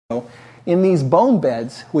In these bone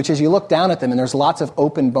beds, which as you look down at them, and there's lots of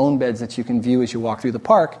open bone beds that you can view as you walk through the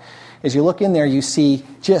park, as you look in there, you see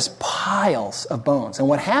just piles of bones. And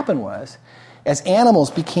what happened was, as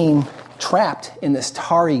animals became trapped in this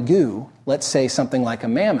tarry goo, let's say something like a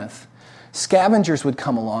mammoth, scavengers would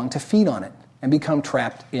come along to feed on it and become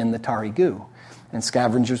trapped in the tarry goo. And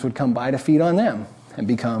scavengers would come by to feed on them and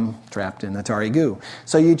become trapped in the tarry goo.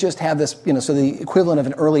 So you just have this, so the equivalent of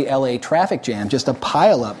an early LA traffic jam, just a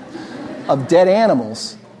pileup of dead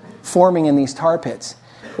animals forming in these tar pits.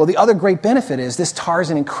 Well, the other great benefit is this tar is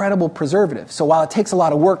an incredible preservative. So while it takes a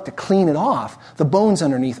lot of work to clean it off, the bones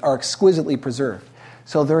underneath are exquisitely preserved.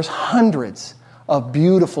 So there's hundreds of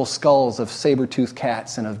beautiful skulls of saber-toothed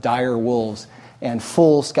cats and of dire wolves and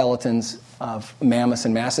full skeletons of mammoths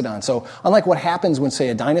and mastodons. So unlike what happens when, say,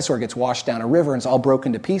 a dinosaur gets washed down a river and it's all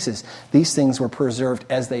broken to pieces, these things were preserved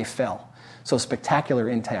as they fell. So spectacular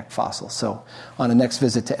intact fossils. So on a next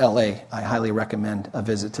visit to LA, I highly recommend a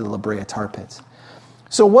visit to the La Brea tar pits.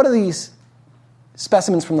 So what do these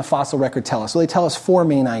specimens from the fossil record tell us? Well, they tell us four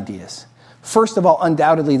main ideas. First of all,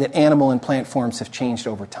 undoubtedly that animal and plant forms have changed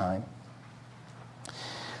over time.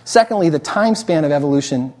 Secondly, the time span of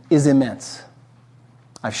evolution is immense.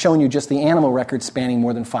 I've shown you just the animal record spanning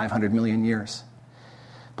more than 500 million years.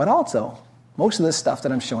 But also, most of this stuff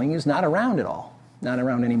that I'm showing you is not around at all, not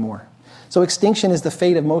around anymore. So extinction is the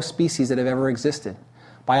fate of most species that have ever existed.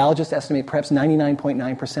 Biologists estimate perhaps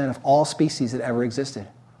 99.9% of all species that ever existed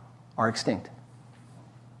are extinct.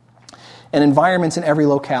 And environments in every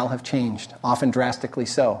locale have changed, often drastically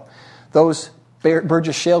so. Those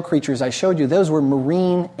Burgess Shale creatures I showed you, those were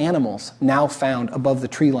marine animals now found above the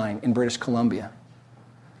tree line in British Columbia.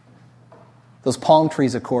 Those palm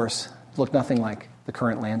trees, of course, look nothing like the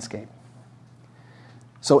current landscape.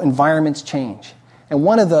 So environments change. And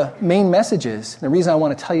one of the main messages, the reason I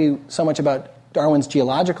want to tell you so much about Darwin's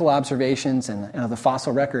geological observations and the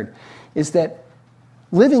fossil record, is that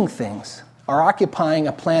living things are occupying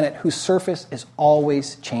a planet whose surface is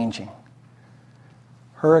always changing.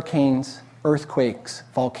 Hurricanes, earthquakes,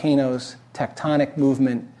 volcanoes, tectonic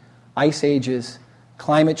movement, ice ages,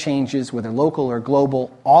 climate changes, whether local or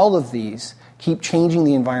global, all of these keep changing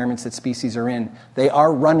the environments that species are in. They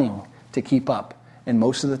are running to keep up, and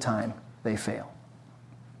most of the time they fail.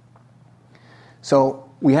 So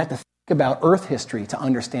we have to think about Earth history to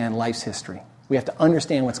understand life's history. We have to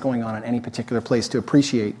understand what's going on in any particular place to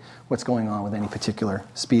appreciate what's going on with any particular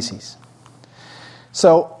species.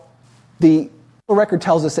 So the record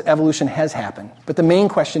tells us that evolution has happened, but the main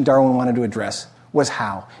question Darwin wanted to address was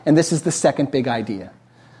how. And this is the second big idea.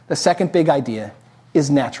 The second big idea is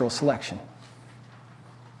natural selection.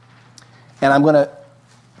 And I'm going to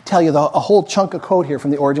tell you a whole chunk of code here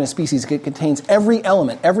from The Origin of Species. It contains every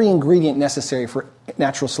element, every ingredient necessary for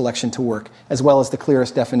natural selection to work, as well as the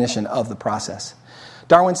clearest definition of the process.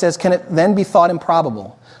 Darwin says, can it then be thought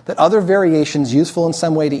improbable that other variations useful in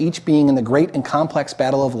some way to each being in the great and complex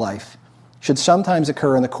battle of life should sometimes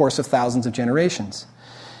occur in the course of thousands of generations?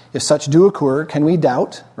 If such do occur, can we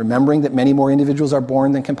doubt, remembering that many more individuals are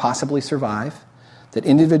born than can possibly survive, that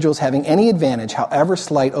individuals having any advantage, however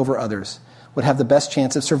slight, over others would have the best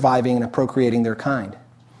chance of surviving and of procreating their kind?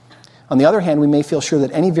 On the other hand, we may feel sure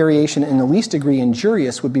that any variation in the least degree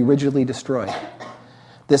injurious would be rigidly destroyed.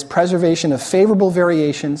 This preservation of favorable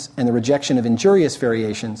variations and the rejection of injurious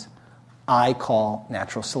variations I call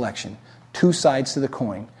natural selection. Two sides to the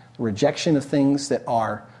coin. The rejection of things that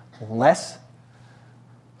are less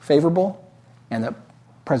favorable and the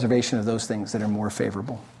preservation of those things that are more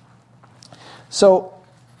favorable. So,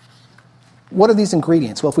 what are these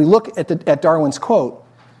ingredients? Well, if we look at Darwin's quote,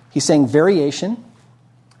 he's saying variation,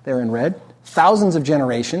 there in red, thousands of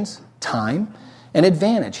generations, time, and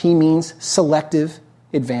advantage. He means selective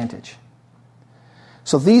advantage.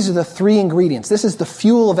 So these are the three ingredients. This is the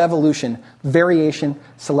fuel of evolution: variation,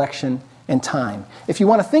 selection, and time. If you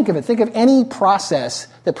want to think of it, think of any process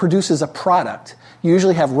that produces a product. You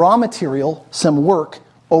usually have raw material, some work,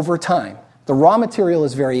 over time. The raw material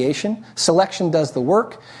is variation, selection does the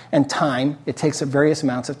work, and time, it takes various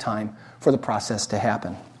amounts of time for the process to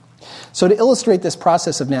happen. So to illustrate this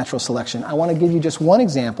process of natural selection, I want to give you just one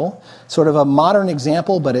example, sort of a modern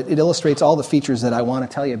example, but it illustrates all the features that I want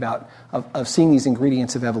to tell you about of seeing these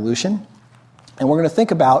ingredients of evolution. And we're going to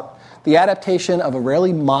think about the adaptation of a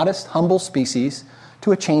really modest, humble species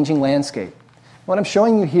to a changing landscape. What I'm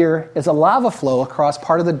showing you here is a lava flow across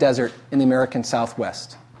part of the desert in the American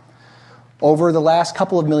Southwest. Over the last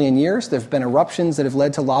couple of million years, there have been eruptions that have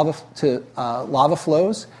led to lava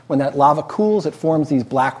flows. When that lava cools, it forms these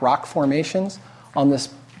black rock formations on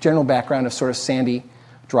this general background of sort of sandy,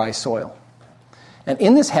 dry soil. And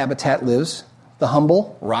in this habitat lives the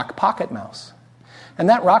humble rock pocket mouse. And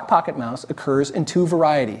that rock pocket mouse occurs in two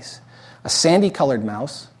varieties, a sandy-colored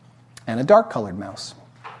mouse and a dark-colored mouse.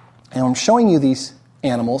 And I'm showing you these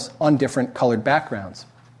animals on different colored backgrounds.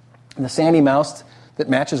 The sandy mouse that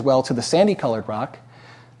matches well to the sandy-colored rock,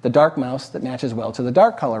 the dark mouse that matches well to the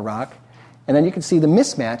dark-colored rock, and then you can see the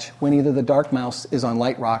mismatch when either the dark mouse is on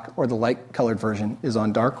light rock or the light-colored version is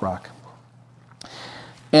on dark rock.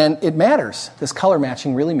 And it matters. This color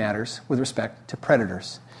matching really matters with respect to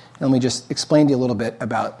predators. And let me just explain to you a little bit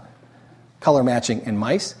about color matching in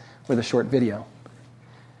mice with a short video.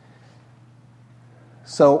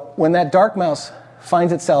 So when that dark mouse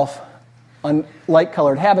finds itself on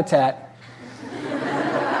light-colored habitat,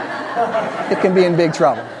 it can be in big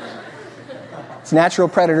trouble. Its natural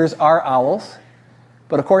predators are owls.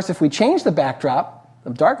 But of course, if we change the backdrop,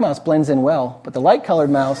 the dark mouse blends in well, but the light-colored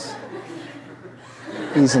mouse,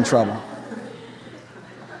 he's in trouble.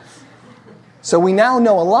 So we now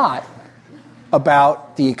know a lot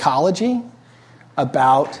about the ecology,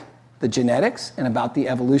 about the genetics, and about the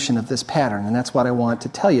evolution of this pattern. And that's what I want to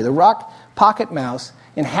tell you. The rock pocket mouse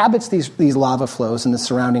inhabits these lava flows and the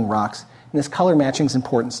surrounding rocks, and this color matching is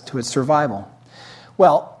important to its survival.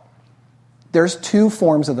 Well, there's two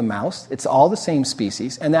forms of the mouse. It's all the same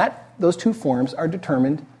species, and those two forms are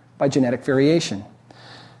determined by genetic variation.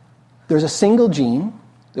 There's a single gene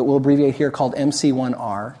that we'll abbreviate here called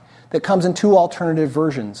MC1R that comes in two alternative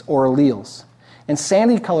versions or alleles. And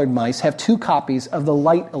sandy-colored mice have two copies of the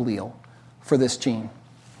light allele for this gene.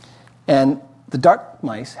 And the dark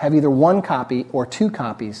mice have either one copy or two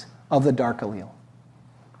copies of the dark allele.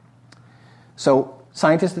 So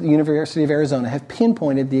scientists at the University of Arizona have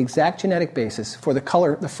pinpointed the exact genetic basis for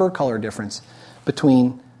the fur color difference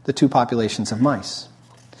between the two populations of mice.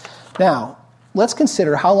 Now, let's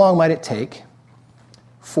consider how long might it take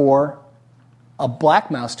for a black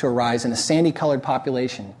mouse to arise in a sandy-colored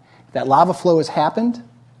population. If that lava flow has happened,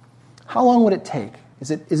 how long would it take?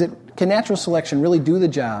 Can natural selection really do the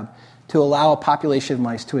job to allow a population of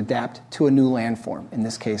mice to adapt to a new landform, in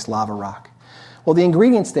this case, lava rock? Well, the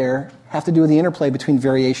ingredients there have to do with the interplay between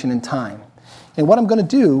variation and time. And what I'm going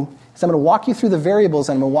to do is I'm going to walk you through the variables,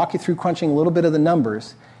 and I'm going to walk you through crunching a little bit of the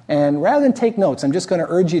numbers. And rather than take notes, I'm just going to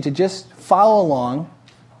urge you to just follow along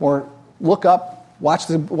or look up, watch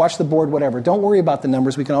the board, whatever. Don't worry about the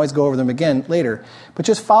numbers. We can always go over them again later. But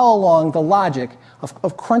just follow along the logic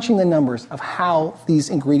of crunching the numbers of how these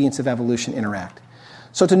ingredients of evolution interact.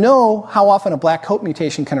 So to know how often a black coat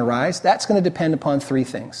mutation can arise, that's going to depend upon three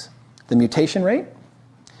things: the mutation rate,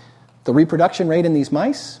 the reproduction rate in these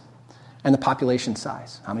mice, and the population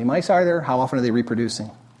size. How many mice are there? How often are they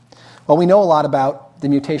reproducing? Well, we know a lot about the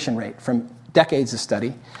mutation rate from decades of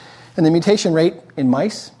study. And the mutation rate in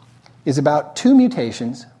mice is about 2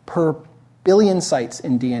 mutations per billion sites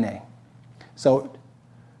in DNA. So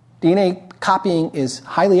DNA copying is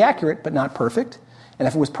highly accurate, but not perfect. And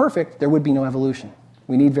if it was perfect, there would be no evolution.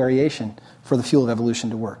 We need variation for the fuel of evolution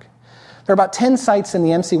to work. There are about 10 sites in the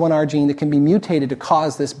MC1R gene that can be mutated to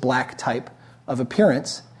cause this black type of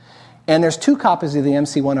appearance. And there's 2 copies of the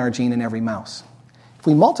MC1R gene in every mouse. If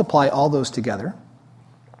we multiply all those together,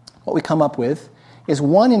 what we come up with is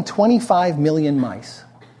 1 in 25 million mice,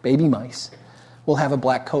 baby mice, will have a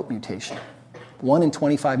black coat mutation. 1 in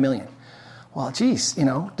 25 million. Well, geez,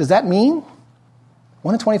 does that mean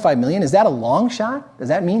 1 in 25 million? Is that a long shot? Does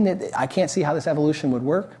that mean that I can't see how this evolution would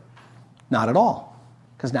work? Not at all,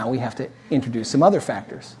 because now we have to introduce some other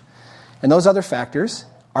factors. And those other factors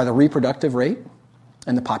are the reproductive rate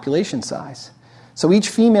and the population size. So each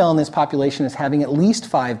female in this population is having at least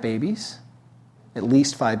 5 babies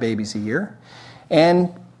a year.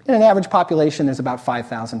 And in an average population, there's about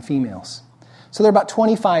 5,000 females. So there are about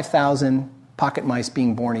 25,000 pocket mice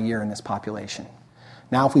being born a year in this population.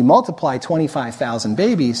 Now, if we multiply 25,000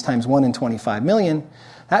 babies times 1 in 25 million,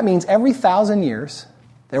 that means every 1,000 years,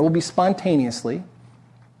 there will be spontaneously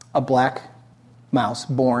a black mouse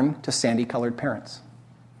born to sandy-colored parents.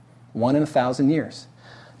 1 in 1,000 years.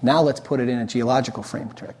 Now let's put it in a geological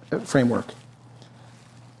framework.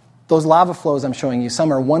 Those lava flows I'm showing you,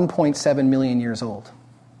 some are 1.7 million years old.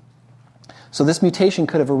 So this mutation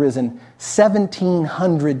could have arisen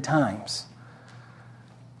 1,700 times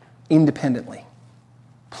independently.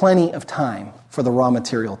 Plenty of time for the raw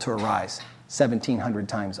material to arise 1,700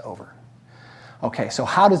 times over. Okay, so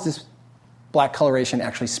how does this black coloration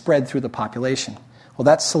actually spread through the population? Well,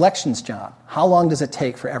 that's selection's job. How long does it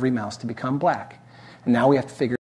take for every mouse to become black? And now we have to figure